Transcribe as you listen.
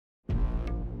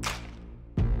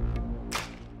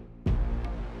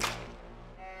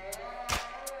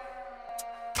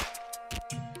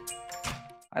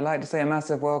I'd like to say a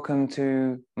massive welcome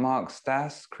to Mark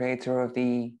Stas, creator of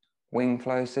the Wing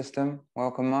Flow system.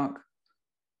 Welcome, Mark.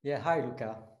 Yeah, hi,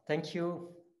 Lucca. Thank you.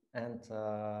 And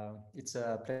it's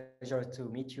a pleasure to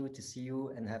meet you, to see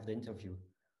you, and have the interview.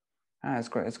 It's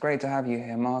great. It's great to have you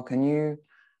here, Mark. And you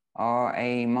are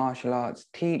a martial arts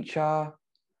teacher,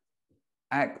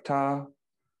 actor,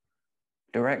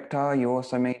 director. You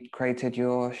also created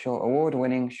your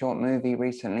award-winning short movie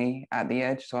recently, At the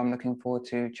Edge. So I'm looking forward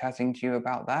to chatting to you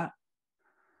about that.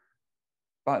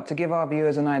 But to give our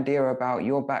viewers an idea about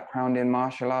your background in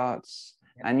martial arts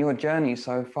and your journey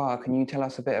so far, can you tell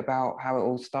us a bit about how it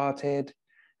all started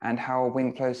and how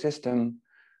Wing Flow system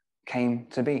came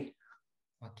to be?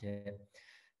 Okay.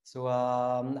 So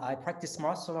I practice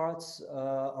martial arts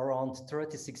around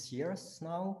 36 years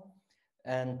now.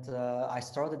 And I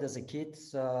started as a kid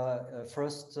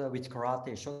first with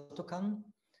karate Shotokan.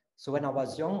 So when I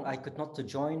was young, I could not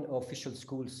join official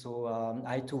school. So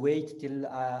I had to wait till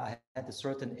I had a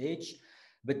certain age.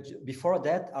 But before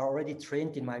that, I already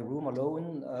trained in my room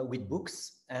alone with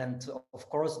books. And of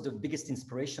course, the biggest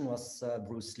inspiration was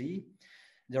Bruce Lee.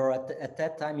 There were at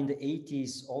that time in the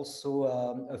 80s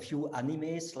also a few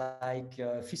animes like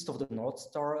Fist of the North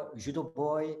Star, Judo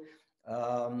Boy,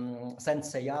 Saint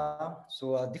Seiya,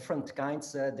 so different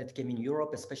kinds that came in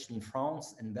Europe, especially in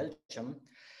France and Belgium.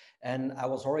 And I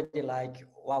was already like,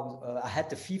 wow, I had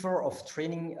the fever of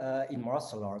training in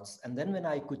martial arts. And then when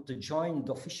I could join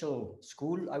the official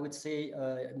school, I would say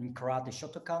in Karate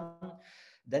Shotokan,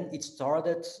 then it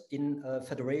started in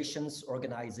federations,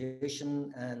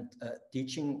 organization, and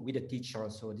teaching with a teacher.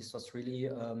 So this was really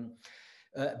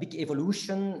a big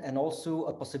evolution and also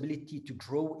a possibility to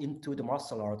grow into the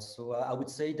martial arts. So I would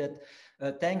say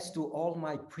that thanks to all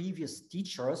my previous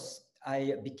teachers,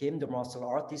 I became the martial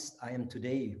artist I am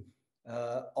today.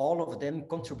 All of them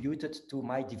contributed to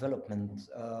my development.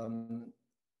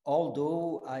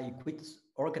 Although I quit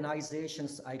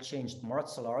organizations, I changed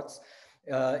martial arts.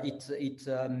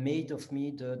 It made of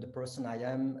me the person I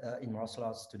am in martial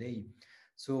arts today.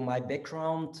 So my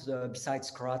background,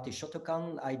 besides karate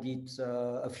Shotokan, I did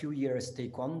a few years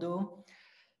Taekwondo.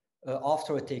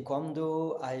 After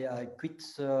Taekwondo, I quit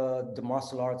the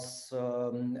martial arts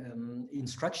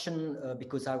instruction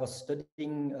because I was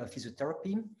studying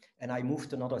physiotherapy, and I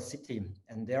moved to another city.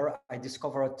 And there I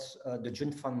discovered the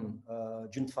Junfan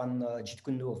Jeet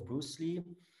Kune Do of Bruce Lee.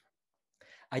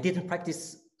 I didn't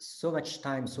practice so much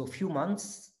time, so a few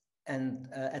months. And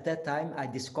at that time, I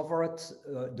discovered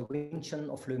the Wing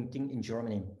Chun of Leung Ting in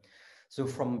Germany. So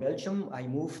from Belgium, I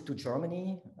moved to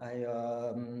Germany. I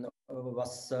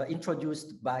was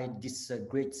introduced by this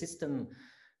great system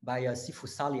by Sifu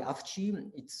Salih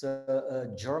Afci. It's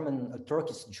a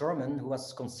Turkish German who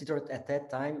was considered at that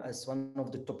time as one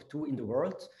of the top 2 in the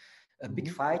world. A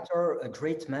big fighter, a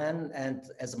great man, and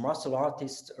as a martial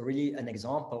artist, really an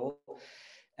example.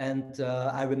 And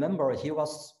I remember he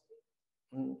was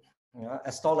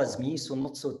as tall as me, so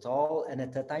not so tall. And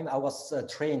at that time I was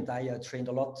trained. I trained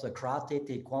a lot karate,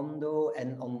 taekwondo,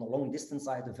 and on long distance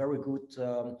I had a very good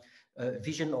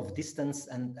vision of distance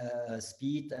and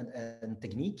speed and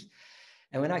technique.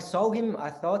 And when I saw him, I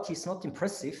thought he's not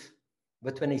impressive.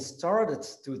 But when he started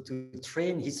to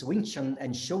train his Wing Chun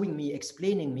and showing me,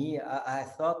 explaining me, I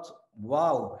thought,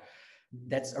 wow,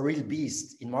 that's a real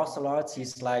beast. In martial arts,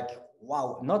 he's like,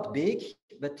 wow, not big,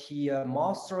 but he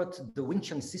mastered the Wing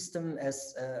Chun system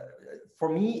as, for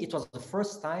me, it was the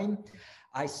first time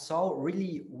I saw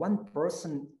really one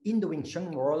person in the Wing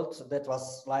Chun world that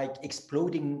was like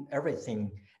exploding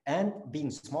everything. And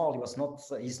being small,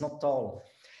 he's not tall.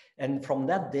 And from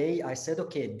that day, I said,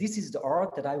 okay, this is the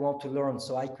art that I want to learn.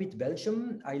 So I quit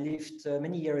Belgium. I lived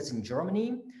many years in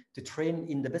Germany to train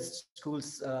in the best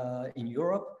schools in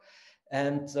Europe.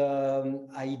 And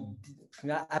I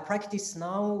practice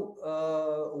now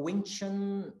Wing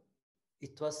Chun.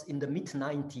 It was in the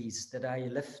mid-90s that I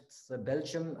left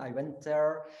Belgium. I went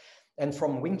there. And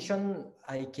from Wing Chun,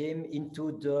 I came into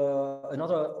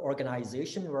another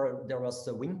organization where there was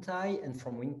a Wing Thai. And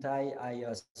from Wing Thai,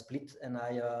 I split and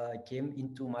I came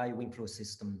into my Wing Flow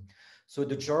system. So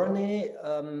the journey,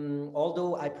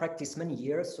 although I practiced many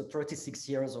years, so 36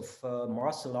 years of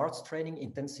martial arts training,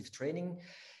 intensive training,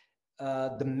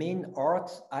 the main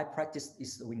art I practiced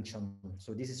is Wing Chun.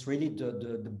 So this is really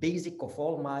the basic of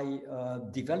all my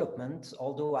development,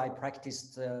 although I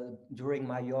practiced during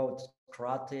my youth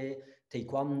karate,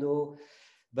 taekwondo,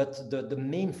 but the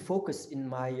main focus in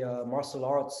my martial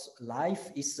arts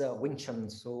life is Wing Chun.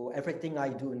 So everything I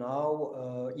do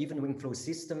now, even Wing Flow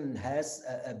system, has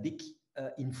a big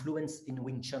influence in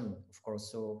Wing Chun, of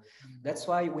course. So that's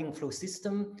why Wing Flow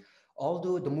system,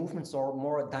 although the movements are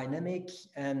more dynamic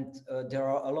and there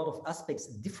are a lot of aspects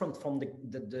different from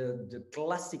the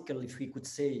classical, if we could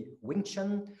say, Wing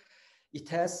Chun, it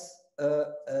has a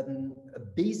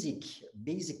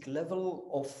basic level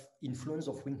of influence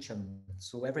of Wing Chun.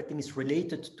 So everything is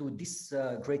related to this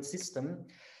great system.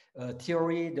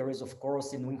 Theory, there is, of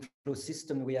course, in Wing Flow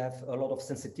system, we have a lot of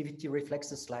sensitivity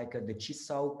reflexes like the Chi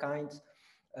Sao kind.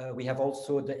 We have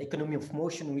also the economy of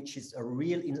motion, which is a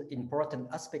real important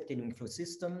aspect in Wing Flow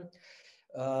system.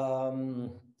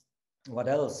 What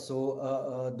else? So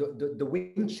the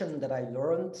Wing Chun that I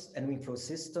learned and Wing Flow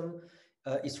system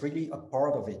is really a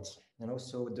part of it. You know,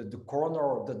 so the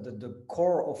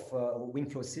core of Wing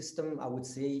Flow system, I would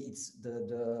say it's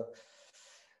the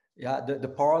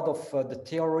part of the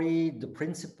theory, the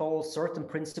principles,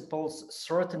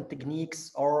 certain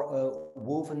techniques are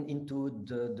woven into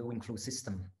the Wing Flow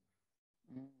system.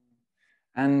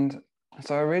 And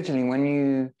so originally, when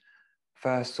you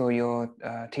first saw your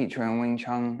teacher in Wing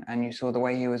Chun and you saw the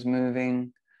way he was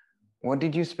moving, what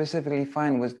did you specifically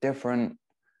find was different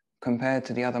compared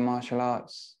to the other martial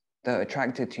arts that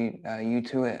attracted you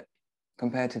to it,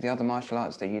 compared to the other martial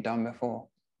arts that you'd done before?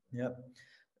 Yeah.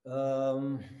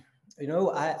 You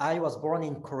know, I was born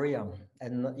in Korea,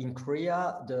 and in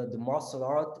Korea, the martial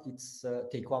art, it's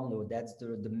Taekwondo. That's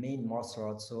the main martial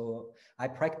art. So I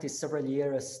practiced several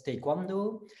years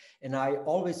Taekwondo, and I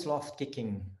always loved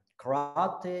kicking.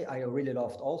 Karate, I really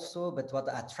loved also, but what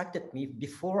attracted me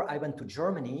before I went to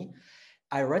Germany,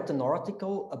 I read an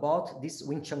article about this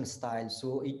Wing Chun style.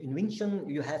 So in Wing Chun,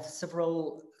 you have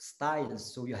several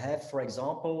styles. So you have, for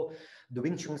example, the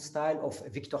Wing Chun style of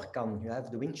Victor Kan. You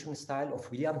have the Wing Chun style of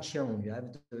William Cheung. You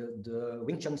have the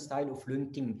Wing Chun style of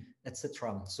Leung Ting,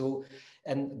 etc. So,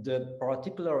 and the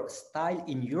particular style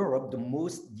in Europe, the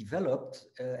most developed,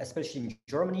 especially in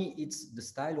Germany, it's the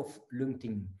style of Leung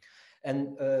Ting.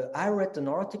 And I read an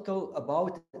article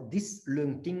about this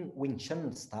Leung Ting Wing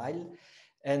Chun style.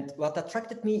 And what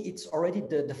attracted me, it's already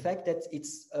the fact that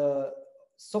it's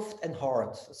soft and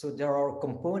hard. So there are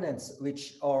components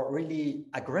which are really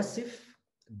aggressive,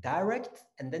 direct,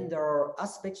 and then there are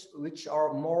aspects which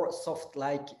are more soft,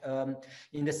 like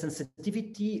in the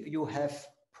sensitivity, you have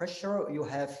pressure, you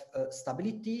have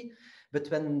stability, but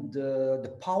when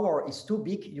the power is too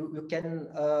big, you can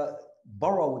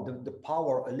borrow the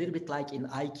power a little bit like in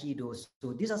Aikido.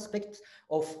 So this aspect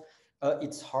of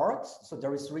it's hard, so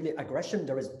there is really aggression.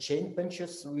 There is chain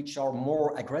punches, which are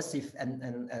more aggressive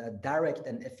and direct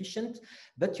and efficient.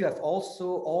 But you have also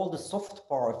all the soft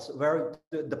parts where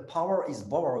the power is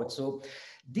borrowed. So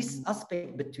this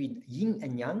aspect between yin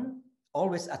and yang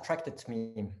always attracted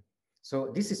me.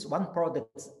 So this is one part that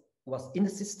was in the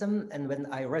system. And when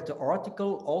I read the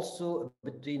article, also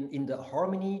in the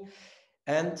harmony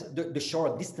and the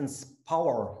short distance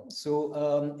power.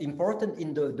 So important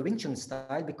in the Wing Chun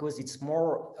style, because it's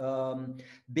more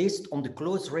based on the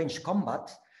close range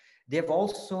combat. They have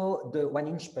also the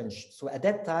 1-inch punch. So at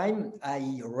that time,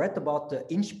 I read about the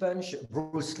inch punch.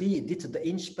 Bruce Lee did the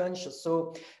inch punch.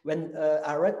 So when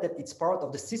I read that it's part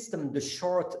of the system, the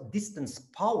short distance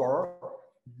power,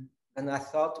 and I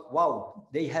thought, wow,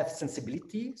 they have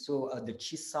sensibility. So the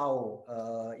Chi Sao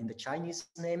in the Chinese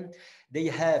name, they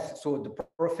have so the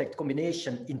perfect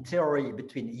combination in theory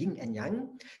between yin and yang.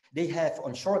 They have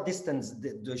on short distance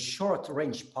the short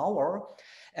range power.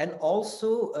 And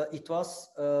also it was,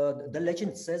 the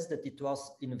legend says that it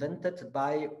was invented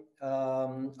by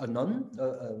a nun,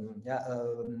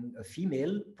 a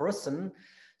female person.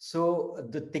 So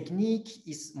the technique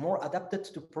is more adapted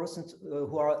to persons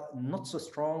who are not so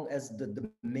strong as the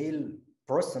male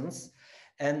persons,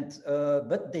 and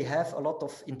but they have a lot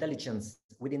of intelligence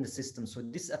within the system. So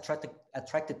this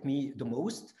attracted me the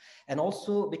most, and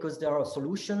also because there are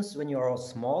solutions. When you are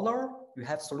smaller, you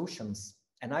have solutions,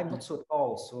 and I'm not so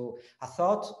tall. So I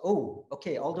thought, oh,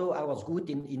 okay, although I was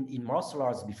good in martial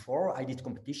arts before, I did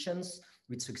competitions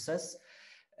with success.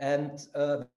 And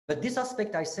but this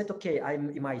aspect, I said, okay, I'm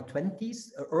in my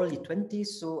 20s, early 20s,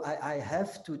 so I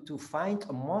have to find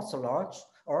a martial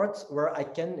art where I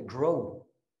can grow.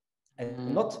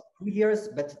 And not 2 years,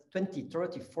 but 20,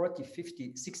 30, 40,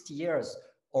 50, 60 years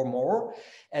or more.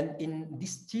 And in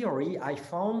this theory, I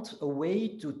found a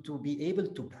way to be able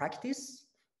to practice,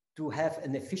 to have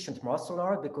an efficient martial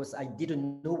art, because I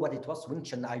didn't know what it was, Wing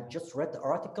Chun. I just read the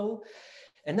article.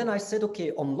 And then I said,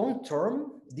 okay, on long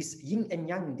term, this yin and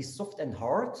yang, this soft and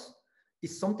hard,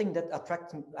 is something that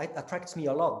attracts me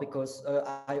a lot, because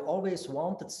I always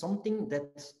wanted something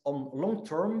that on long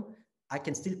term, I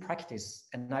can still practice.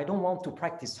 And I don't want to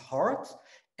practice hard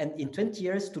and in 20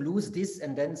 years to lose this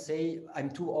and then say,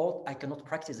 I'm too old, I cannot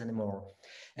practice anymore.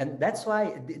 And that's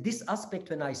why this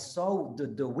aspect, when I saw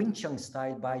the Wing Chun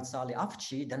style by Saleh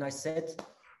Afci, then I said,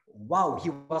 wow, he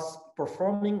was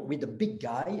performing with a big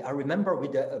guy. I remember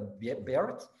with a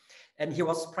beard, and he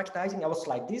was practicing. I was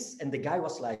like this, and the guy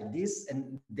was like this,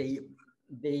 and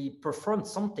they performed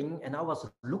something, and I was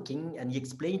looking, and he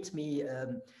explained to me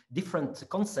different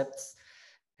concepts.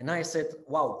 And I said,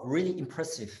 wow, really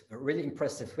impressive, really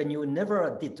impressive. When you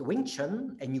never did Wing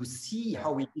Chun and you see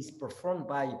how it is performed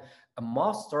by a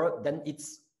master, then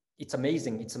it's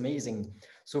amazing, it's amazing.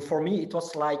 So for me, it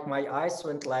was like my eyes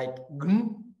went like,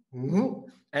 and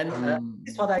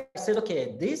this is what I said,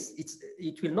 okay,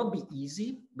 it will not be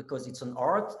easy because it's an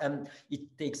art and it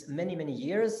takes many, many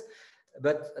years.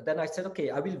 But then I said, okay,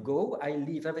 I will go, I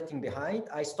leave everything behind.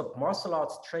 I stop martial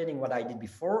arts training, what I did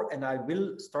before, and I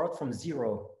will start from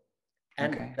zero.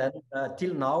 And then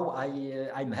till now,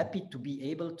 I'm happy to be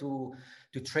able to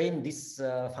train this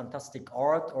fantastic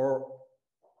art, or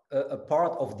a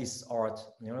part of this art,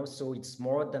 you know. So it's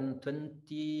more than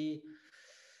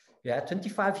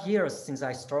 25 years since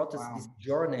I started this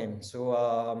journey.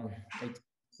 So it's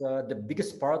the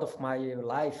biggest part of my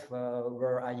life,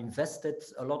 where I invested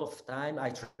a lot of time.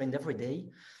 I trained every day,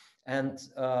 and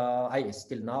I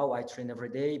train every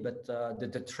day, but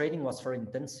the training was very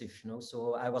intensive, you know.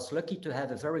 So I was lucky to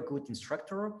have a very good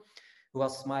instructor who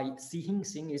was my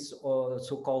Sing is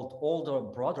so-called older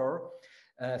brother,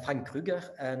 Frank Kruger,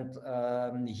 and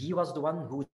he was the one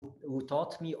who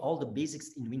taught me all the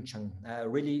basics in Wing Chun.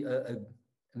 Really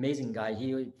amazing guy.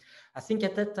 I think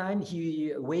at that time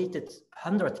he weighed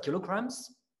 100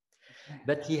 kilograms,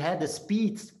 but he had a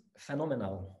speed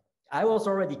phenomenal. I was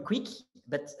already quick,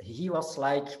 but he was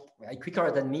like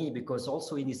quicker than me, because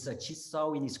also in his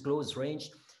chisao, in his close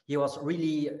range, he was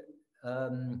really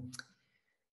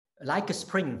like a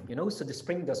spring, you know. So the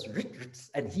spring does,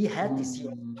 and he had this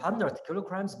 100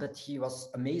 kilograms, but he was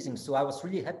amazing. So I was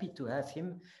really happy to have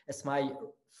him as my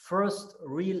first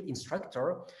real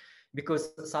instructor,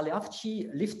 because Saleh Afci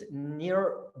lived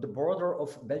near the border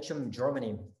of Belgium,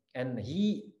 Germany, and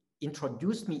he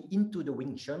introduced me into the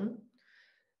Wing Chun.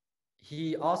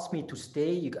 He asked me to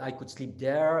stay. I could sleep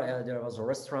there. There was a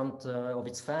restaurant of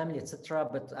its family, etc.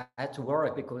 But I had to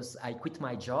work because I quit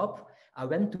my job. I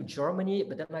went to Germany,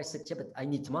 but then I said, yeah, but I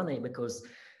need money, because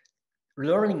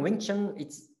learning Wing Chun,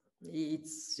 it's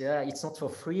not for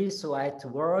free. So I had to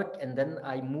work, and then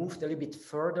I moved a little bit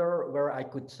further, where I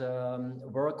could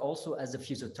work also as a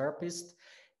physiotherapist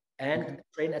and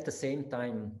train at the same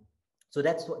time. So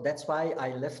that's why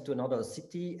I left to another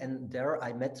city, and there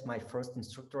I met my first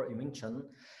instructor in Wing Chun.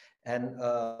 And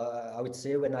I would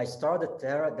say when I started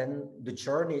there, then the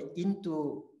journey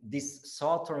into this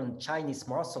southern Chinese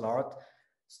martial art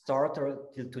started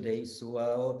till today. So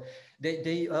a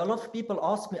lot of people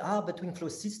ask me, but Wing Flow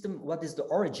system, what is the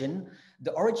origin?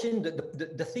 The origin,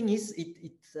 the thing is,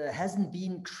 it hasn't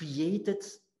been created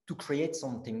to create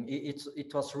something.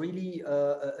 It was really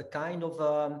a kind of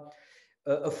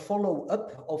a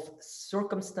follow-up of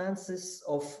circumstances,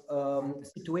 of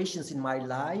situations in my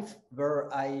life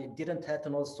where I didn't have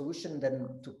another solution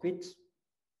than to quit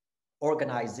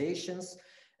organizations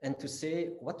and to say,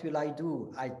 what will I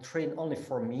do? I train only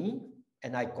for me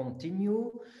and I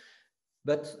continue.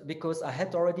 But because I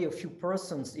had already a few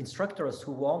persons, instructors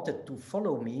who wanted to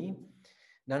follow me,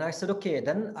 then I said, okay,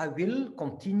 then I will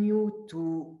continue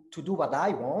to do what I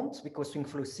want, because Wing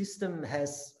Flow system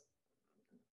has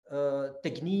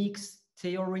techniques,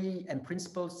 theory, and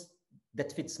principles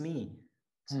that fits me.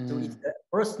 So it's a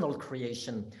personal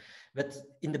creation. But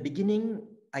in the beginning,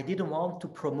 I didn't want to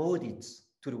promote it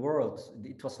to the world.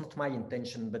 It was not my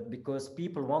intention, but because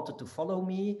people wanted to follow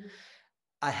me,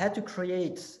 I had to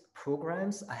create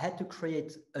programs. I had to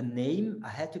create a name. I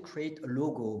had to create a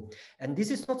logo. And this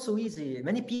is not so easy.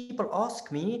 Many people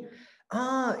ask me,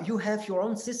 you have your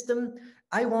own system.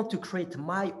 I want to create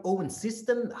my own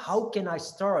system. How can I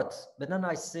start? But then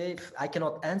I say, I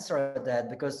cannot answer that,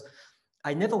 because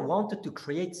I never wanted to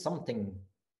create something.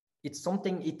 It's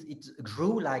something, it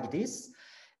grew like this.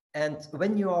 And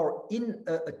when you are in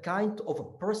a kind of a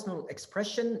personal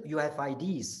expression, you have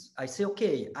ideas. I say,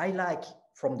 okay, I like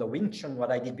from the Wing Chun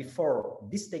what I did before,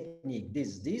 this technique,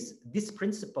 this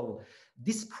principle,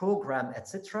 this program,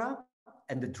 etc.,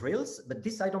 and the drills, but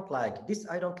this I don't like, this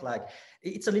I don't like.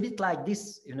 It's a little bit like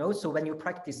this, you know. So when you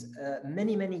practice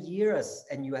many years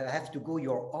and you have to go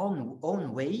your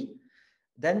own way,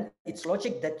 then it's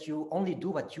logic that you only do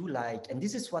what you like. And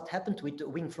this is what happened with the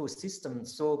Wing Flow system.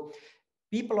 So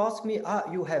people ask me,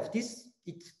 you have this,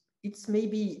 it's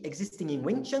maybe existing in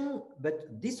Wing Chun, but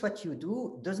this what you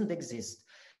do doesn't exist.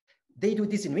 they do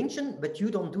this invention, but you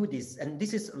don't do this. And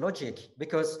this is logic,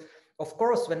 because of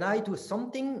course, when I do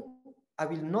something, I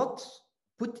will not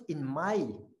put in my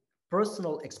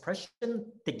personal expression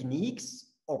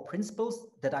techniques or principles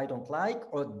that I don't like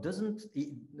or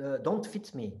don't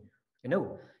fit me. You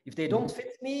know, if they don't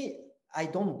fit me, I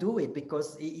don't do it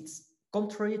because it's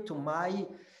contrary to my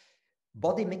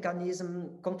body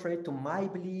mechanism, contrary to my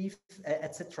belief,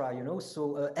 etc. You know,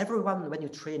 so everyone, when you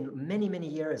train many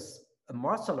years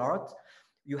martial art,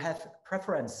 you have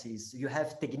preferences, you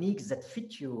have techniques that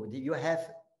fit you, you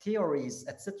have theories,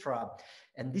 etc.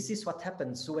 And this is what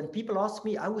happens. So when people ask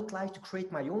me, I would like to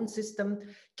create my own system,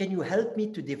 can you help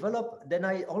me to develop? Then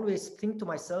I always think to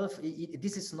myself,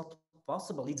 this is not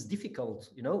possible. It's difficult,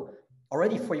 you know,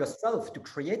 already for yourself to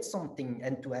create something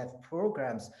and to have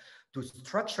programs to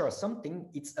structure something.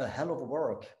 It's a hell of a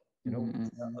work, you know,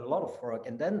 a lot of work.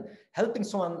 And then helping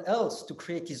someone else to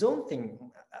create his own thing,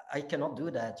 I cannot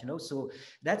do that, you know. So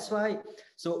that's why,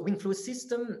 so Wing Flow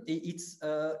system, it's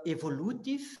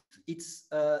evolutive, it's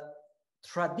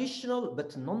traditional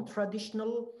but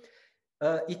non-traditional.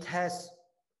 It has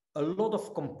a lot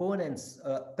of components,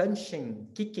 punching,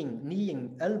 kicking,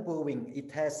 kneeing, elbowing.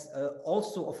 It has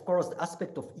also, of course, the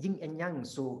aspect of yin and yang,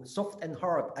 so soft and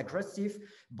hard, aggressive,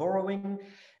 borrowing.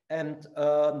 And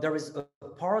there is a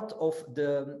part of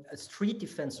the street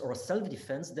defense or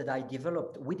self-defense that I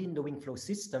developed within the Wing Flow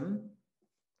system.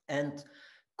 And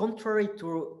contrary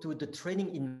to the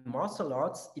training in martial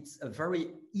arts, it's a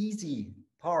very easy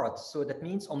part. So that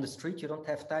means on the street, you don't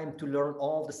have time to learn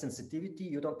all the sensitivity.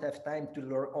 You don't have time to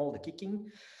learn all the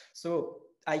kicking. So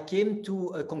I came to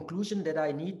a conclusion that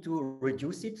I need to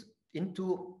reduce it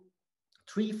into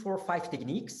 3, 4, 5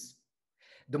 techniques.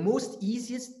 The most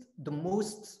easiest, the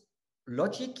most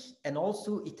logic, and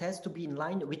also it has to be in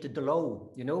line with the law.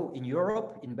 You know, in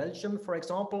Europe, in Belgium, for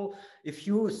example, if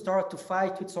you start to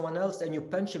fight with someone else and you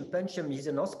punch him, he's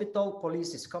in hospital,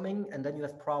 police is coming, and then you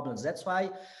have problems. That's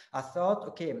why I thought,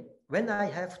 okay, when I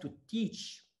have to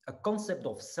teach a concept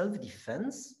of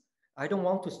self-defense, I don't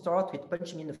want to start with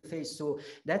punching in the face. So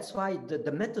that's why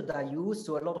the method I use,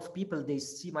 so a lot of people, they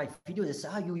see my videos, they say,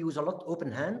 you use a lot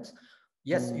open hand.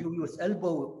 Yes, you use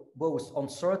elbows on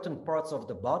certain parts of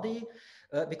the body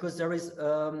because there is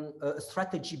a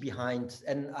strategy behind.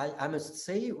 And I must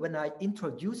say, when I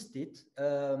introduced it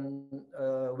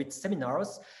with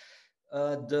seminars,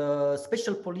 the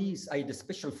special police, the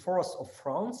special force of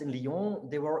France in Lyon,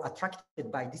 they were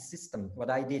attracted by this system,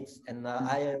 what I did. And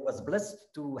I was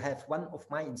blessed to have one of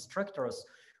my instructors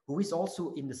who is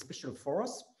also in the special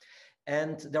force.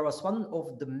 And there was one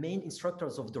of the main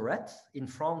instructors of the Red. In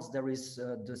France, there is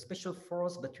the special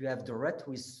force, but you have the Red,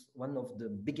 who is one of the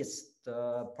biggest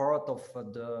part of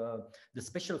the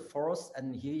special force.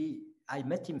 And I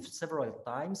met him several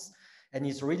times, and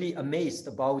he's really amazed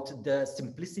about the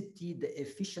simplicity, the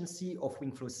efficiency of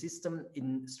Wing Flow system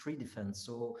in street defense.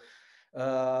 So,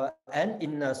 and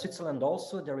in Switzerland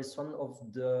also, there is one of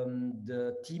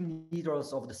the team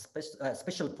leaders of the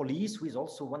special police, who is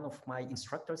also one of my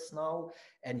instructors now,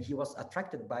 and he was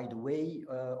attracted by the way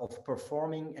of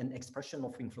performing and expression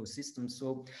of Wing Flow system.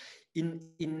 So in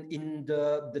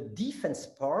the defense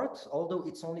part, although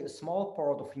it's only a small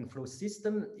part of Wing Flow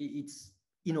system, it's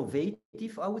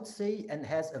innovative, I would say, and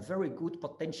has a very good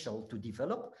potential to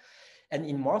develop. And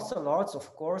in martial arts,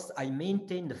 of course, I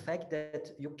maintain the fact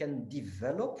that you can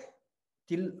develop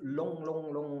till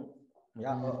long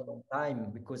time,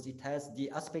 because it has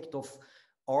the aspect of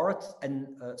art and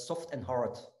soft and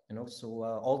hard, you know. So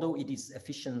although it is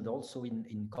efficient also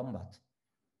in combat.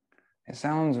 It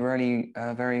sounds really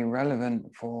very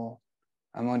relevant for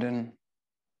a modern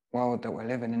world that we're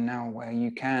living in now, where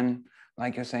you can,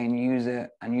 like you're saying, use it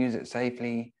and use it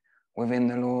safely within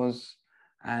the laws.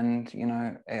 And, you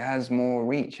know, it has more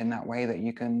reach in that way, that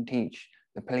you can teach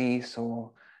the police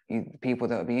or people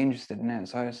that would be interested in it.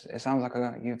 So it sounds like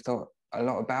you've thought a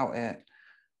lot about it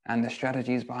and the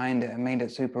strategies behind it and made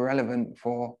it super relevant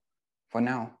for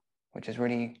now, which is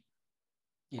really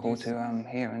cool to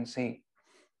hear and see.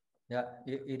 Yeah,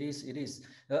 it is.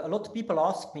 A lot of people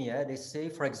ask me, they say,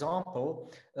 for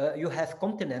example, you have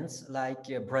continents like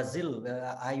Brazil.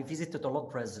 I visited a lot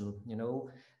Brazil, you know,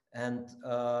 and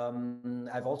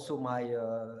I've also my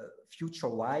future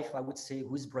wife, I would say,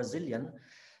 who is Brazilian.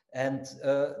 And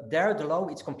there the law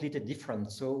is completely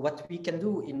different. So what we can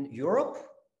do in Europe,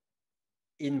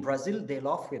 in Brazil, they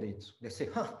laugh with it. They say,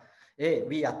 hey,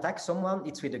 we attack someone,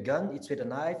 it's with a gun, it's with a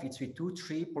knife, it's with 2,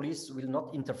 3, police will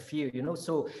not interfere, you know.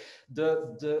 So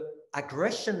the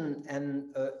aggression and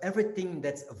everything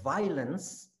that's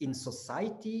violence in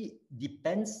society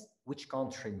depends which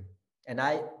country. And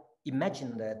I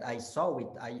imagined that, I saw it,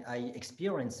 I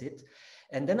experienced it.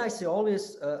 And then I say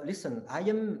always, listen,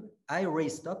 I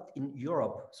raised up in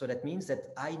Europe. So that means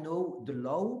that I know the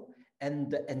law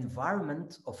and the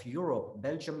environment of Europe,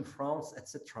 Belgium, France,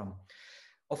 etc.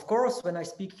 Of course, when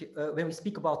we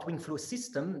speak about wing flow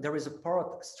system, there is a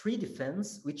part street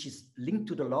defense, which is linked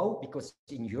to the law, because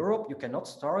in Europe, you cannot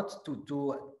start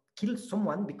to kill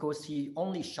someone because he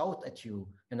only shout at you,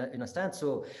 you understand?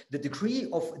 So the degree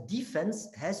of defense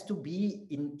has to be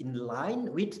in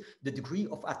line with the degree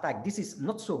of attack. This is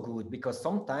not so good because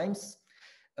sometimes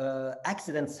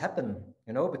accidents happen,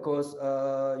 you know, because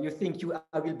you think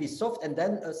I will be soft, and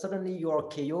then suddenly you are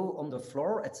KO on the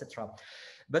floor, etc.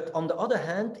 But on the other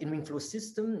hand, in wing flow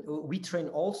system, we train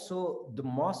also the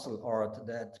martial art.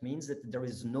 That means that there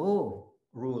is no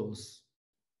rules.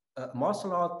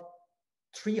 Martial art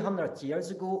 300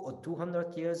 years ago or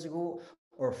 200 years ago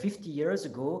or 50 years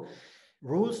ago,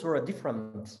 rules were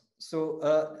different. So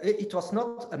it was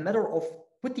not a matter of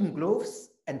putting gloves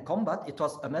and combat. It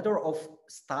was a matter of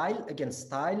style against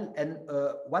style, and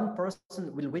one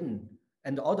person will win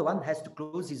and the other one has to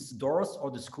close his doors or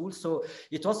the school. So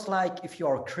it was like, if you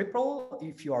are a cripple,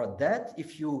 if you are dead,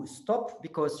 if you stop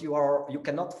because you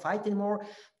cannot fight anymore.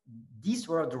 These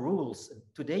were the rules.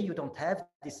 Today you don't have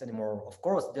this anymore. Of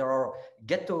course, there are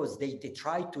ghettos. They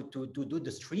try to do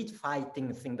the street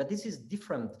fighting thing, but this is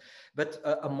different. But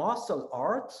a martial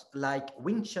art like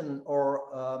Wing Chun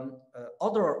or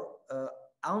other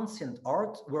ancient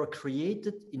art were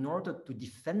created in order to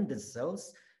defend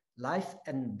themselves. Life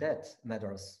and death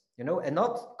matters, you know, and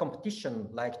not competition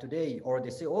like today, or they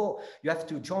say, oh, you have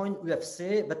to join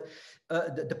UFC. But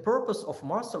the purpose of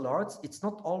martial arts, it's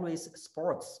not always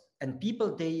sports. And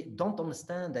people, they don't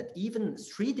understand that even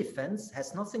street defense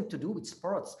has nothing to do with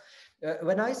sports.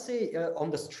 When I say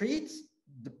on the street,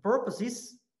 the purpose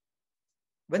is,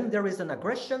 when there is an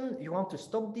aggression, you want to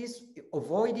stop this,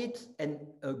 avoid it, and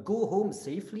go home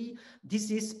safely. This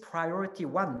is priority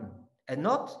one, and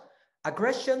not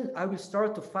aggression. I will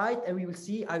start to fight and we will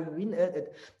see I will win.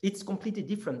 It's completely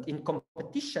different. In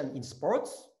competition, in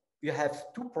sports, you have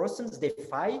two persons, they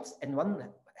fight and one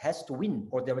has to win,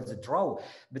 or there is a draw.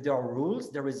 But there are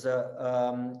rules, there is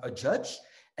a judge,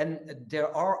 and there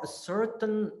are a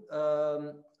certain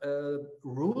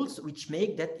rules which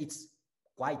make that it's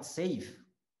quite safe.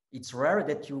 It's rare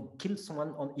that you kill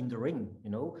someone in the ring, you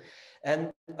know.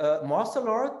 And martial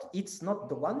art, it's not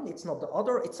the one, it's not the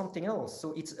other, it's something else.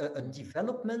 So it's a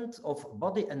development of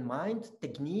body and mind,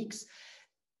 techniques.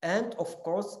 And of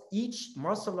course, each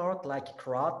martial art like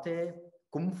karate,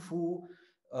 kung fu,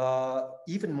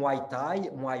 even Muay Thai,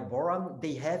 Muay Boran,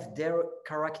 they have their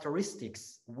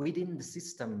characteristics within the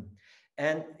system.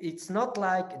 And it's not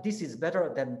like this is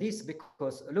better than this,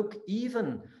 because look,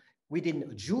 even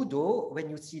within judo, when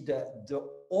you see the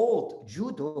old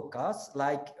judokas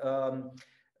like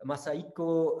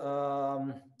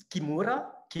Masahiko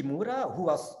Kimura, who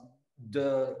was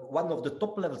one of the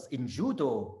top levels in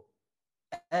judo,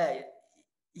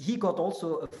 he got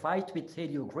also a fight with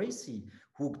Helio Gracie,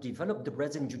 who developed the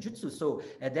Brazilian Jiu-Jitsu. So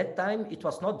at that time, it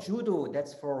was not judo,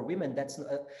 that's for women. That's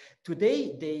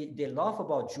today, they laugh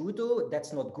about judo,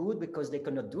 that's not good because they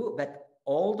cannot do, but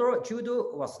older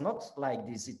judo was not like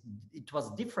this. It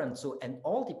was different. So, and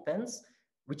all depends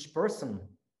which person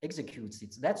executes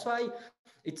it. That's why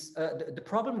it's the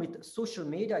problem with social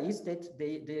media is that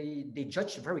they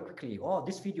judge very quickly. Oh,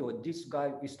 this video, this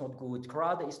guy is not good.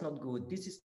 Karate is not good. This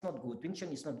is not good. Wing Chun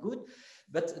is not good.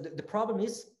 But the problem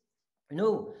is, you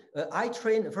know, I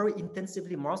train very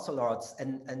intensively martial arts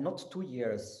and not 2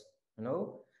 years, you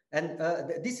know. And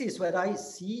this is what I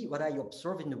see, what I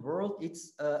observe in the world.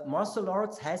 It's martial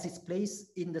arts has its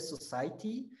place in the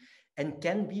society and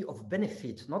can be of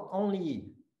benefit, not only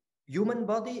human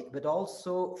body, but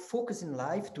also focus in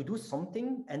life to do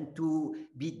something and to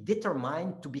be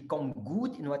determined to become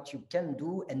good in what you can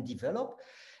do and develop.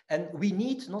 And we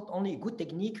need not only good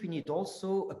technique, we need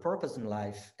also a purpose in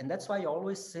life. And that's why I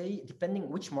always say, depending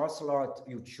which martial art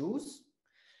you choose,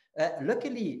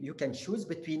 luckily, you can choose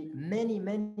between many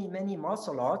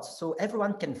martial arts, so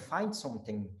everyone can find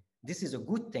something. This is a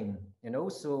good thing, you know.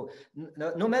 So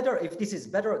no matter if this is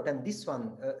better than this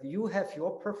one, you have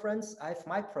your preference, I have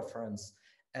my preference,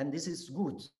 and this is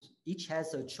good. Each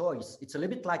has a choice. It's a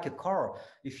little bit like a car.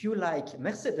 If you like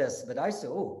Mercedes, but I say,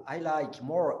 oh, I like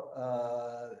more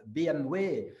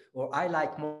BMW, or I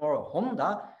like more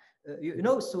Honda, you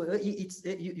know, so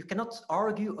you cannot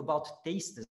argue about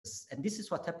tastes, and this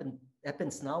is what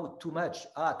happens now too much.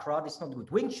 Karate is not good.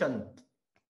 Wing Chun,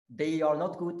 they are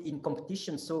not good in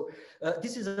competition. So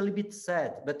this is a little bit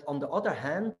sad, but on the other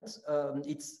hand,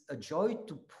 it's a joy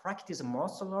to practice a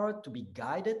martial art, to be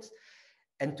guided,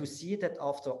 and to see that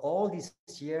after all these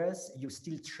years, you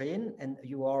still train and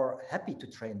you are happy to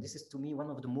train. This is to me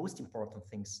one of the most important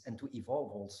things, and to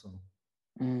evolve also.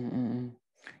 Mm-mm.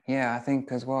 Yeah, I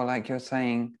think as well, like you're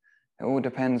saying, it all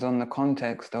depends on the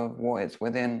context of what it's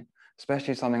within,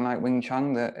 especially something like Wing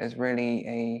Chun that is really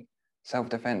a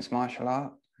self-defense martial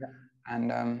art. Yeah.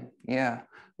 And yeah,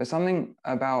 there's something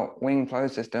about Wing flow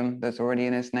system that's already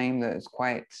in its name that is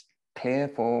quite clear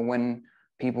for when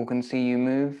people can see you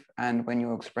move and when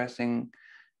you're expressing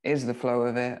is the flow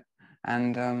of it.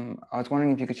 And I was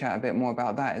wondering if you could chat a bit more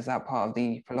about that. Is that part of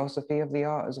the philosophy of the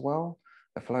art as well,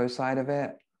 the flow side of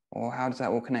it, or how does that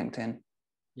all connect in?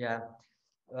 Yeah.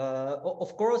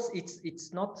 Of course,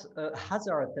 it's not a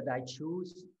hazard that I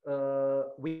choose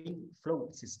wing flow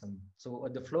system. So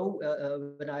the flow,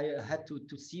 when I had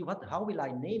to see how will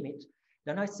I name it,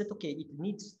 then I said, okay, it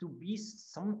needs to be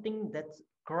something that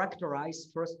characterize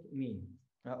first me,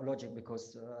 logic,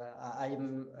 because I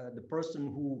am the person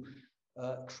who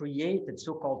created,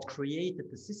 so-called created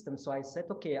the system. So I said,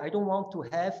 okay, I don't want to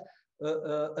have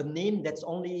a name that's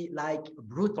only like a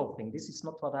brutal thing. This is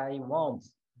not what I want.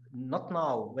 Not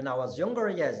now. When I was younger,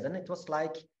 yes, then it was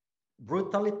like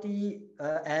brutality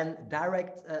and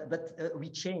direct, but we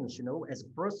change, you know, as a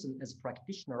person, as a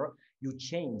practitioner, you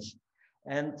change.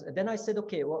 And then I said,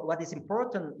 okay, what is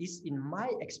important is in my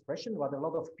expression, what a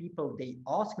lot of people, they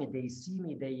ask me, they see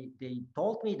me, they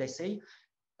told me, they say,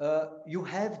 you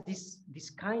have this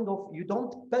kind of, you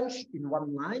don't punch in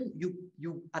one line,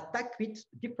 you attack with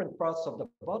different parts of the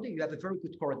body, you have a very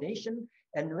good coordination,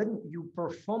 and when you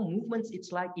perform movements,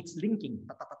 it's like it's linking.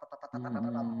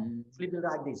 It's a little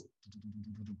like this.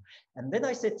 And then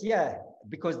I said, yeah,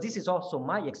 because this is also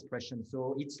my expression.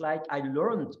 So it's like I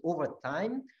learned over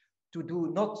time to do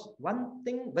not one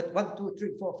thing, but 1, 2,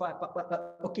 3, 4, 5,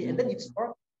 okay, and then it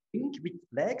starts with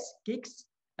legs, kicks,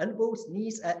 elbows,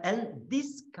 knees, and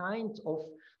this kind of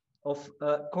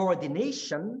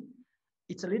coordination,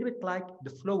 it's a little bit like the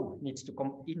flow needs to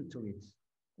come into it.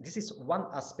 This is one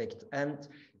aspect. And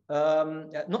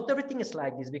not everything is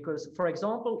like this, because, for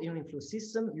example, in inflow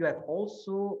system, you have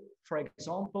also, for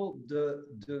example, the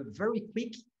very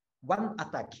quick one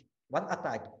attack,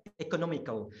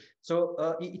 economical.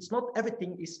 So it's not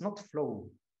everything is not flow.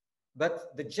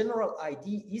 But the general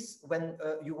idea is when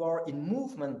you are in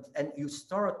movement and you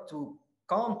start to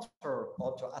counter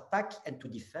or to attack and to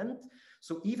defend.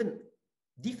 So even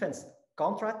defense,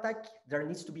 counter-attack, there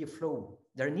needs to be a flow.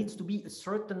 There needs to be a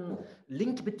certain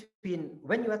link between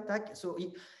when you attack. So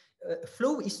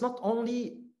flow is not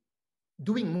only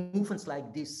doing movements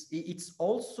like this. It's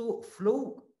also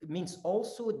flow means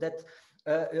also that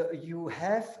you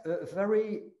have a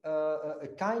very a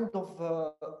kind of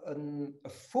a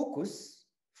focus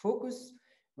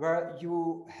where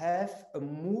you have a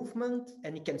movement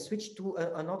and you can switch to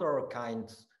another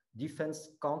kind, defense,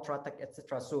 counter-attack,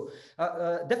 etc. So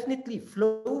definitely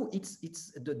flow,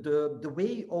 it's the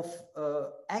way of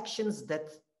actions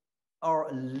that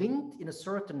are linked in a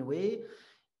certain way.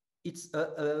 It's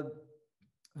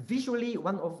visually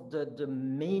one of the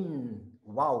main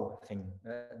wow thing.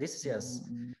 This is yes,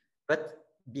 but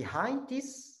behind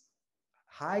this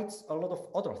hides a lot of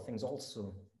other things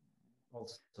also.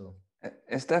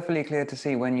 It's definitely clear to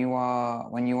see when you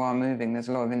are moving. There's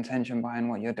a lot of intention behind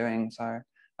what you're doing. So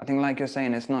I think, like you're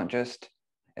saying, it's not just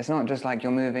like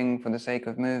you're moving for the sake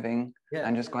of moving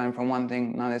and just going from one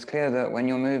thing. No, it's clear that when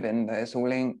you're moving, that it's all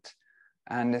linked,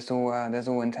 and it's all there's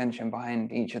all intention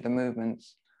behind each of the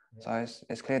movements. So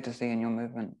it's clear to see in your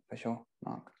movement for sure,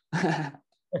 Mark.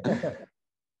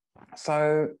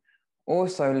 So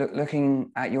also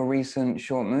looking at your recent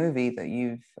short movie that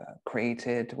you've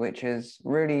created, which is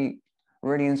really,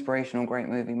 really inspirational, great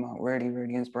movie, Mark, really,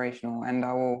 really inspirational. And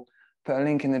I will put a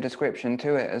link in the description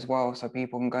to it as well, so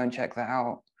people can go and check that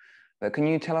out. But can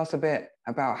you tell us a bit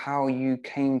about how you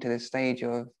came to this stage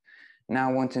of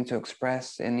now wanting to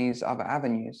express in these other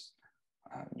avenues,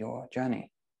 your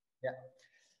journey? Yeah.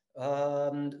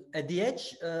 At the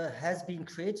edge has been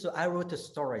created. So I wrote a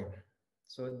story.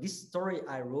 So this story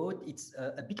I wrote, it's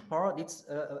a big part, it's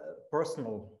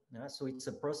personal. Yeah? So it's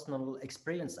a personal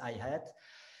experience I had.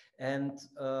 And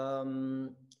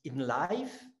in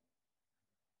life,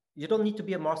 you don't need to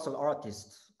be a martial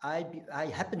artist.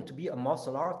 I happen to be a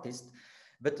martial artist,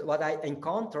 but what I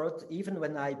encountered, even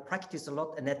when I practiced a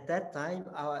lot, and at that time,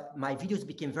 my videos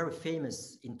became very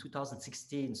famous in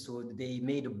 2016. So they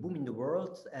made a boom in the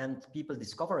world and people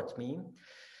discovered me.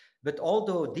 But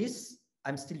although this,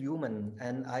 I'm still human,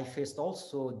 and I faced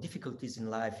also difficulties in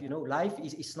life. You know, life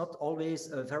is not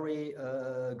always a very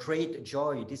great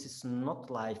joy. This is not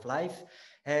life. Life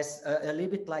has a little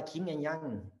bit like yin and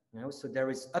yang. You know, so there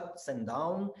is ups and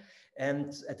down.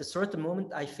 And at a certain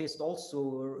moment, I faced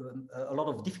also a lot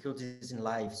of difficulties in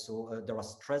life. So there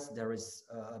was stress. There is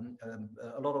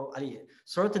a lot of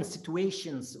certain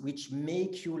situations which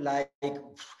make you like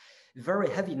very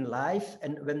heavy in life.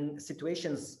 And when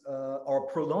situations are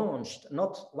prolonged,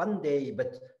 not one day,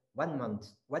 but 1 month,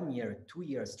 1 year, 2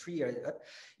 years, 3 years,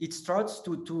 it starts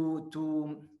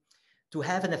to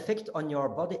have an effect on your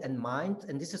body and mind.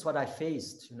 And this is what I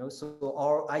faced, you know. So,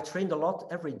 or I trained a lot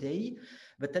every day,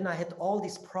 but then I had all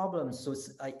these problems. So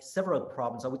several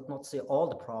problems, I would not say all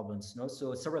the problems, you know,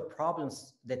 so several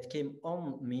problems that came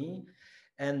on me.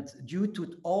 And due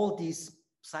to all these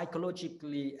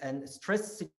psychologically and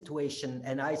stress situation,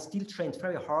 and I still trained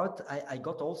very hard, I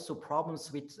got also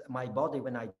problems with my body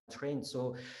when I trained.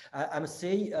 So I must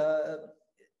say,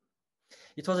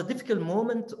 it was a difficult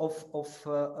moment of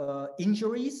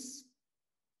injuries,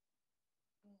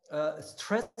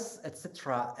 stress,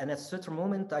 etc. And at a certain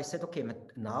moment, I said, okay,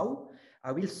 now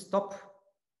I will stop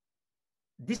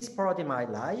this part in my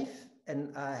life,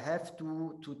 and I have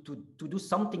to do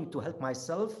something to help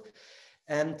myself.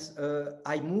 And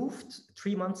I moved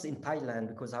 3 months in Thailand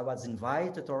because I was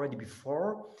invited already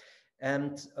before.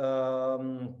 And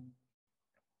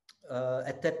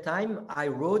at that time, I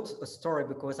wrote a story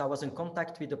because I was in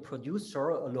contact with the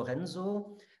producer,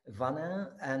 Lorenzo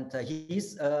Vanin, and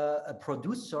he's a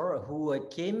producer who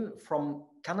came from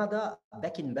Canada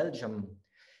back in Belgium.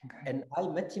 Okay. And I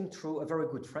met him through a very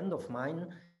good friend of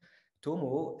mine,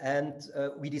 Tomo, and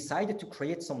we decided to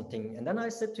create something. And then I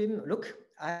said to him, look,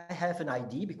 I have an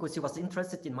idea, because he was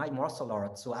interested in my martial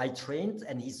art. So I trained,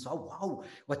 and he saw, wow,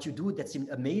 what you do, that's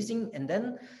amazing. And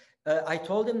then I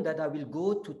told him that I will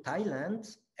go to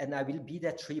Thailand and I will be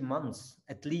there 3 months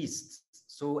at least.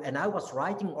 So, and I was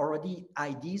writing already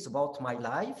ideas about my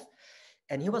life,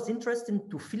 and he was interested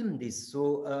to film this.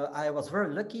 So I was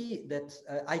very lucky that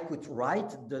I could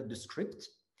write the script.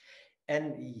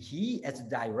 And he, as a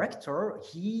director,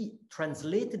 he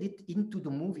translated it into the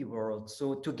movie world.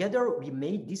 So together we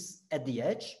made this At the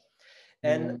Edge.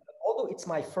 And although it's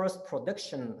my first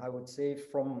production, I would say,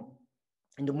 from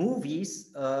in the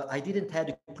movies, I didn't have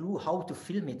a clue how to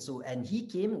film it. So, and he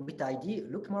came with the idea,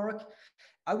 look, Mark,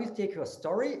 I will take your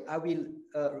story, I will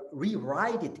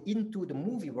rewrite it into the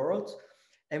movie world,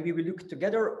 and we will look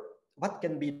together what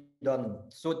can be done.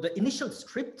 So the initial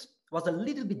script was a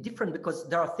little bit different, because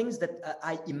there are things that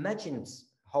I imagined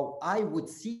how I would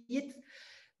see it,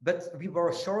 but we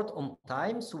were short on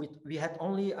time. So we had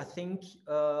only, I think,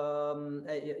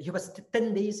 he was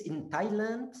 10 days in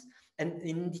Thailand. And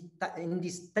in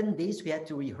these 10 days, we had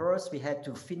to rehearse, we had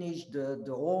to finish the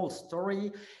whole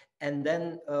story, and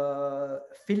then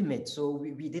film it. So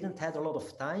we didn't have a lot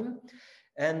of time.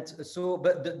 And so,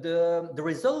 but the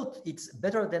result, it's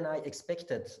better than I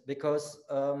expected, because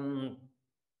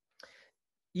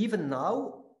even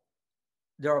now,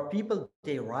 there are people,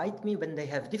 they write me when they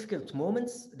have difficult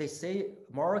moments. They say,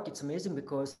 Mark, it's amazing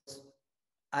because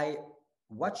I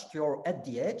watched your At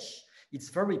the Edge. It's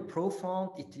very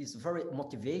profound. It is very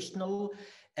motivational,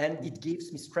 and it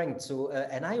gives me strength. So,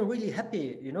 and I'm really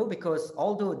happy, you know, because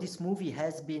although this movie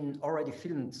has been already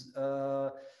filmed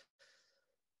 4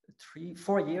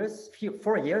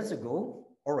 years ago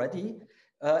already,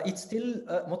 it's still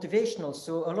motivational.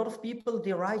 So a lot of people,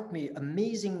 they write me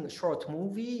amazing short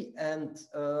movie, and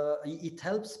it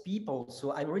helps people.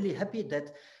 So I'm really happy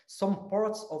that some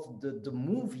parts of the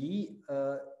movie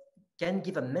can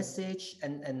give a message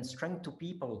and strength to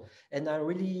people. And I'm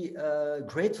really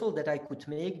grateful that I could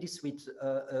make this with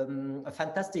a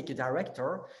fantastic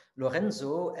director,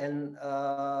 Lorenzo. And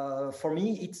for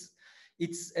me,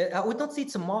 it's I would not say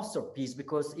it's a masterpiece,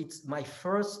 because it's my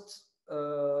first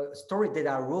story that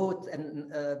I wrote,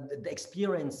 and the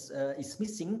experience is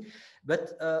missing.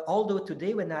 But although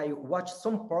today, when I watch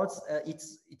some parts,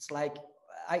 it's like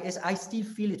I still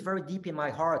feel it very deep in my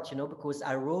heart, you know, because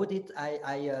I wrote it.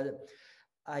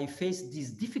 I faced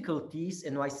these difficulties,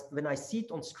 and when I see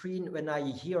it on screen, when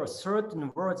I hear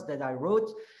certain words that I wrote,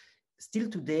 still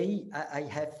today I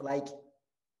have like.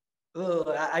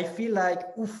 I feel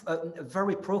like oof,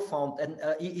 very profound, and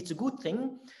it's a good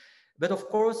thing. But of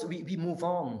course, we move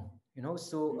on, you know.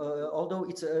 So although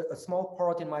it's a small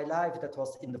part in my life that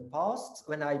was in the past,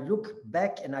 when I look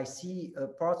back and I see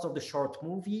parts of the short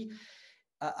movie,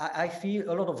 I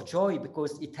feel a lot of joy,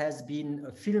 because it has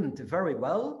been filmed very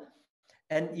well.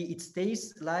 and it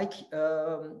stays like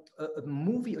a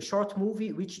movie, a short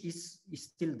movie, which is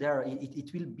still there.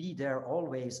 It will be there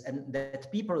always, and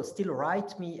that people still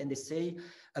write me and they say,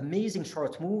 amazing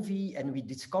short movie, and we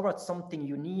discovered something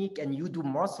unique, and you do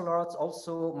martial arts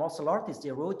also. Martial artists,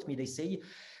 they wrote me, they say,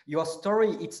 your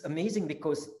story, it's amazing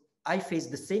because I face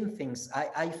the same things.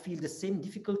 I feel the same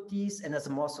difficulties, and as a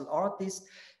martial artist,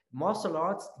 martial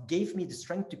arts gave me the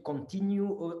strength to continue,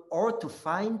 or to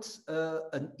find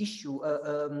an issue,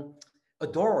 a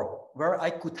door where I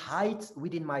could hide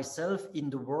within myself in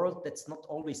the world that's not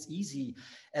always easy.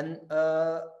 And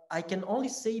I can only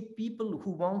say people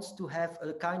who wants to have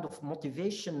a kind of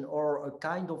motivation or a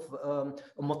kind of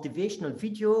a motivational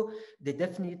video, they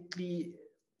definitely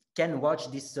can watch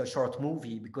this short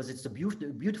movie, because it's a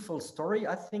beautiful story,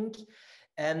 I think.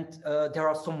 And there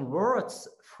are some words,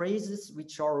 phrases,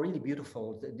 which are really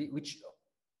beautiful, which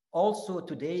also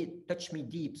today touch me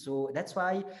deep. So that's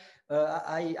why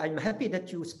I'm happy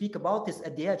that you speak about this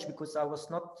At the Edge, because I was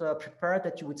not prepared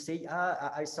that you would say,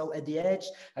 I saw At the Edge.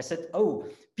 I said, oh,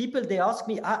 people, they ask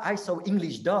me, I saw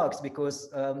English Dogs, because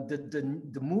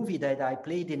the movie that I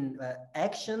played in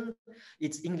action,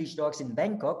 it's English Dogs in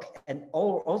Bangkok, and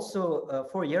also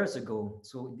 4 years ago.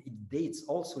 So it dates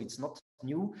also, it's not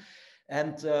new.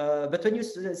 And but when you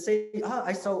say,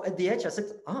 I saw At the Edge, I said,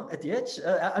 At the Edge,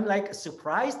 I'm like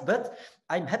surprised, but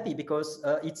I'm happy because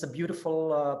it's a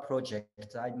beautiful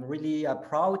project. I'm really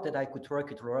proud that I could work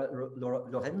with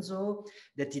Lorenzo,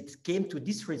 that it came to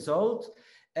this result,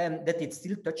 and that it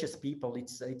still touches people.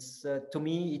 It's to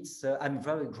me, it's I'm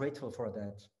very grateful for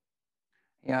that.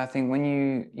 Yeah, I think when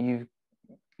you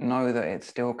know that it's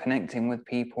still connecting with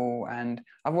people, and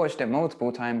I've watched it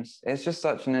multiple times, it's just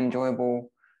such an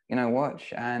enjoyable,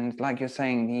 watch. And like you're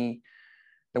saying,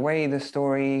 the way the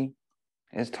story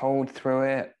is told through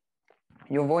it,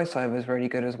 your voiceover is really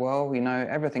good as well.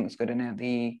 Everything's good in it.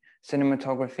 The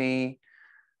cinematography,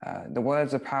 the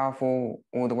words are powerful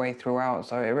all the way throughout.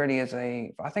 So it really is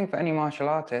I think for any martial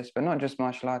artist, but not just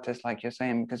martial artists, like you're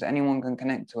saying, because anyone can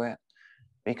connect to it,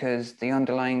 because the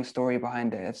underlying story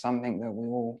behind it is something that we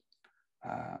all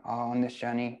are on this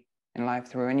journey in life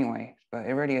through anyway. But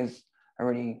it really is a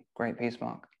really great piece,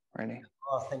 Mark, really.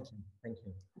 Oh, thank you. Thank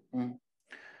you.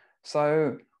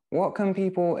 So what can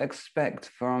people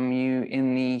expect from you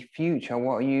in the future?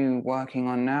 What are you working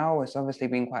on now? It's obviously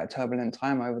been quite a turbulent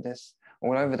time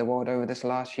all over the world over this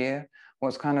last year.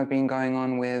 What's kind of been going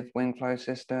on with Wind Flow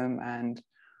System, and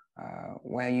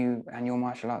where you and your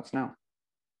martial arts now?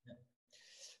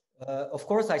 Of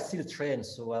course, I still train,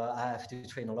 so I have to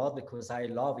train a lot because I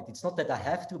love it. It's not that I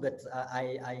have to, but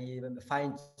I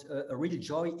find a real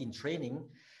joy in training.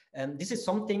 And this is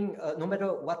something, no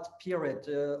matter what period,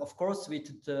 of course, with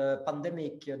the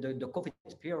pandemic, the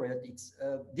COVID period, it's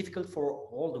difficult for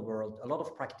all the world, a lot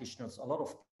of practitioners, a lot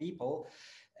of people.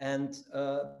 And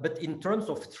but in terms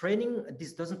of training,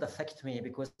 this doesn't affect me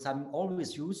because I'm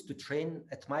always used to train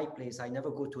at my place. I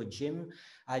never go to a gym.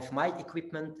 I have my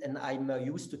equipment and I'm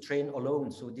used to train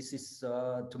alone. So this is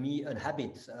to me a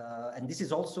habit, and this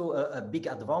is also a big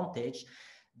advantage,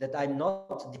 that I'm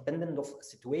not dependent of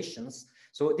situations.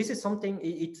 So this is something,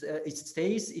 it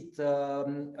stays, it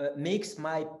makes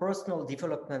my personal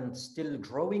development still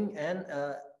growing, and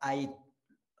I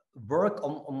work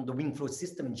on the Wind Flow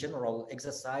system in general,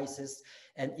 exercises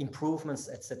and improvements,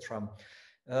 etc.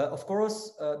 Of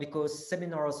course, because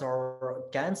seminars are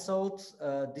cancelled,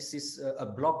 this is a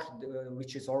block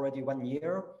which is already 1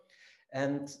 year.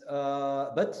 And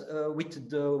but with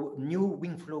the new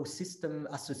Wind Flow System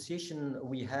Association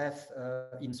we have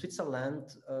in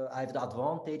Switzerland, I have the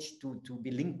advantage to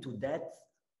be linked to that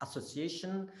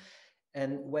association.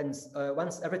 And once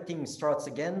everything starts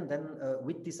again, then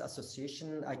with this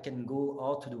association, I can go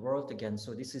out to the world again.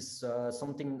 So this is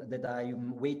something that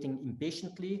I'm waiting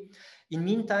impatiently. In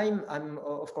meantime, I'm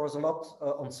of course a lot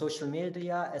on social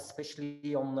media,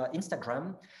 especially on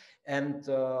Instagram. And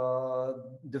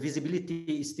the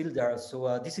visibility is still there.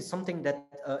 So this is something that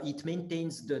it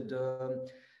maintains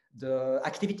the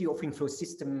activity of Wind Flow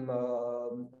System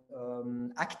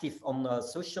active on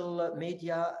social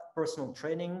media, personal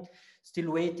training.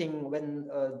 Still waiting when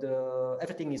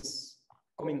everything is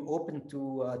coming open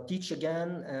to teach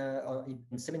again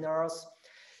in seminars.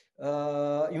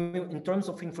 In terms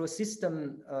of Wind Flow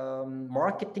System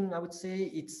marketing, I would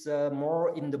say it's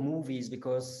more in the movies,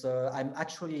 because I'm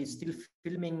actually still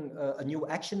filming a new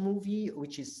action movie,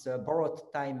 which is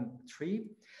Borrowed Time 3.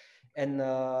 And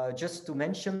just to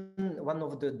mention, one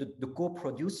of the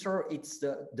co-producer, it's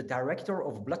the director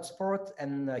of Bloodsport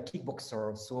and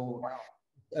Kickboxer. So wow.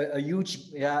 a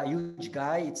huge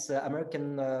guy. It's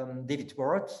American David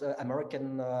Worth,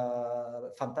 American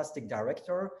fantastic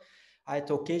director. I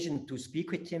had occasion to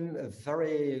speak with him, a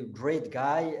very great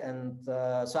guy, and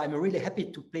so I'm really happy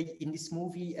to play in this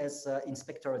movie as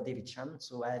Inspector David Chan.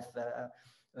 So I have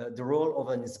the role of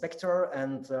an inspector,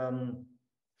 and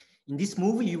in this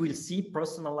movie you will see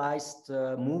personalized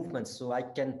movements. So I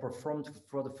can perform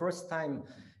for the first time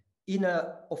in an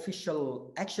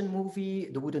official action movie,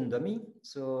 The Wooden Dummy.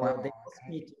 So Wow, they asked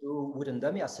me to do Wooden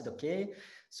Dummy. I said, okay.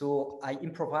 So I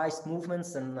improvised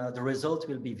movements and the result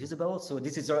will be visible. So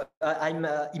this is, I'm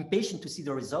impatient to see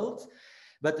the result,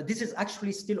 but this is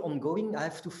actually still ongoing. I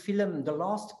have to film the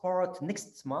last part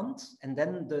next month, and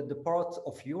then the part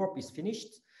of Europe is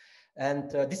finished.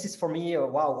 And this is for me,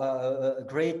 wow, a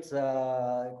great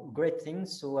thing.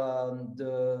 So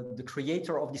the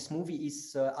creator of this movie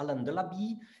is Alan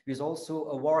Delaby, who is also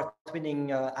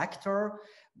award-winning actor,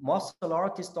 martial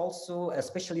artist, also a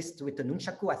specialist with the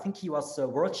nunchaku. I think he was a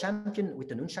world champion with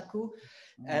the nunchaku.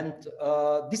 And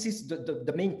this is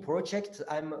the main project.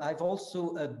 I've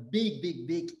also a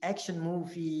big action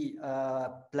movie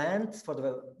planned for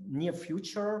the near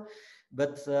future,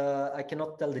 but I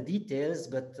cannot tell the details.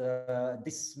 But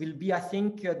this will be, I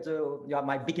think,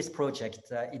 my biggest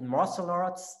project in martial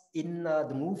arts, in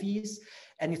the movies,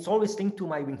 and it's always linked to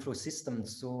my Wingflow system.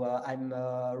 So I'm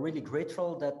really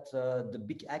grateful that the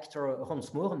big actor Ron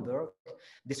Smorenberg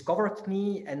discovered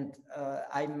me, and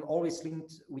I'm always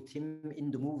linked with him in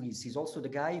the movies. He's also the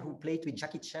guy who played with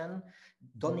Jackie Chan,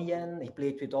 Donnie Yen. He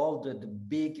played with all the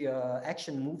big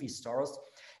action movie stars.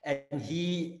 And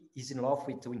he is in love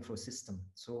with the Wingflow system.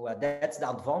 So that's the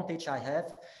advantage I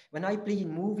have. When I play in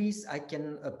movies, I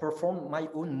can perform my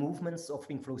own movements of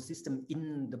Wingflow system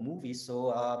in the movie.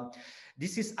 So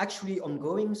this is actually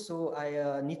ongoing. So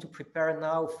I need to prepare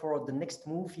now for the next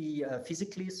movie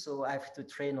physically. So I have to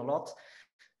train a lot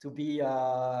to be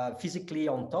physically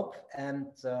on top, and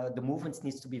the movements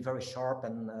needs to be very sharp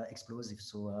and explosive.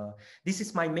 So this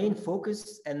is my main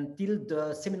focus until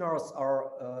the seminars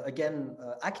are again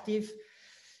active.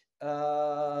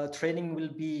 Training will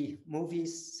be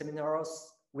movies,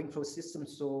 seminars, Wingflow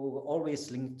systems, so always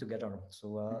linked together.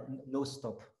 So no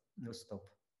stop.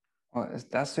 Well,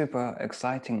 that's super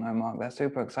exciting, though, Mark. That's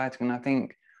super exciting. And I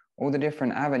think all the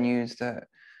different avenues that,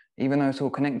 even though it's all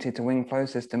connected to Wingflow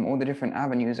system, all the different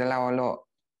avenues allow a lot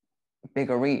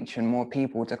bigger reach and more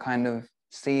people to kind of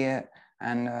see it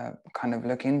and kind of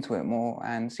look into it more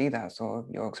and see that sort of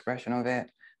your expression of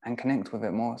it and connect with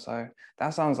it more. So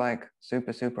that sounds like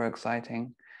super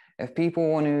exciting. If people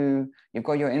want to, you've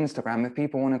got your Instagram, if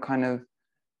people want to kind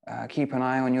of keep an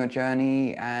eye on your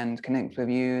journey and connect with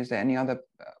you, is there any other,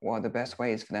 what are the best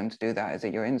ways for them to do that? Is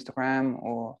it your Instagram,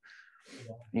 or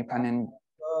you planning?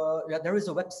 Yeah, there is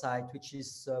a website which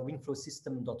is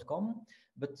wingflowsystem.com,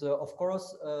 but of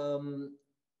course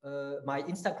my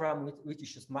Instagram,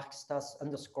 which is Mark Stas _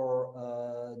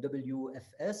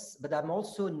 WFS, but I'm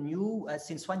also new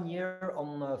since 1 year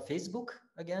on Facebook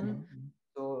again.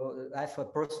 So I have a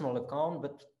personal account,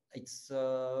 but it's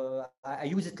I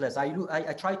use it less.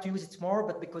 I try to use it more,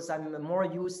 but because I'm more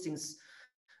used since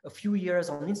a few years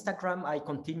on Instagram, I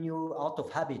continue out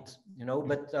of habit, you know,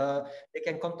 but they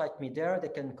can contact me there. They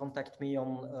can contact me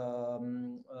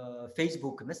on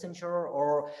Facebook Messenger,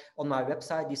 or on my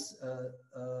website is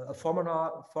a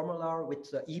formular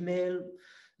with email.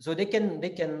 So they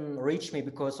can reach me,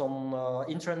 because on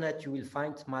internet you will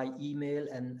find my email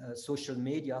and social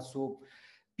media. So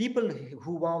people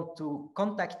who want to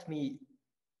contact me,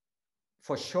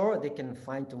 for sure, they can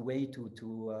find a way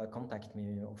to contact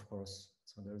me, of course.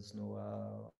 So there's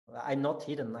no, I'm not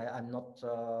hidden. I'm not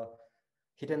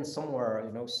hidden somewhere,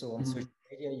 you know. So on social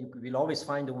media, you will always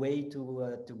find a way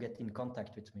to get in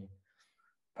contact with me.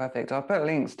 Perfect. I'll put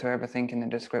links to everything in the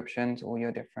description to all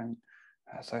your different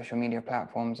social media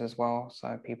platforms as well,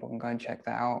 so people can go and check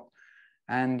that out.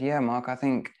 And yeah, Mark, I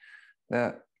think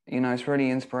that, you know, it's really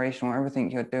inspirational,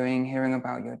 everything you're doing, hearing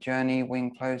about your journey,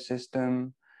 Wingflow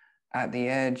system, At the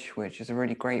Edge, which is a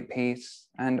really great piece.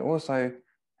 And also,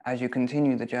 as you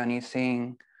continue the journey,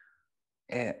 seeing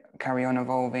it carry on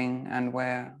evolving, and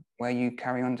where you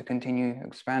carry on to continue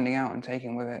expanding out and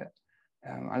taking with it.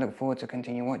 I look forward to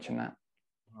continue watching that.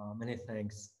 Many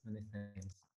thanks. Many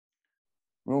thanks.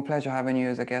 Real pleasure having you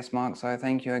as a guest, Mark. So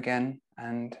thank you again.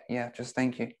 And yeah, just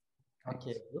thank you. Thanks.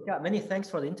 Okay, Lucca, many thanks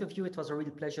for the interview. It was a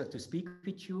real pleasure to speak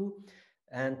with you.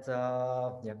 And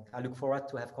yeah, I look forward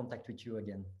to have contact with you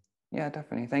again. Yeah,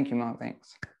 definitely. Thank you, Mark.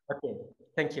 Thanks. Okay,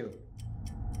 thank you.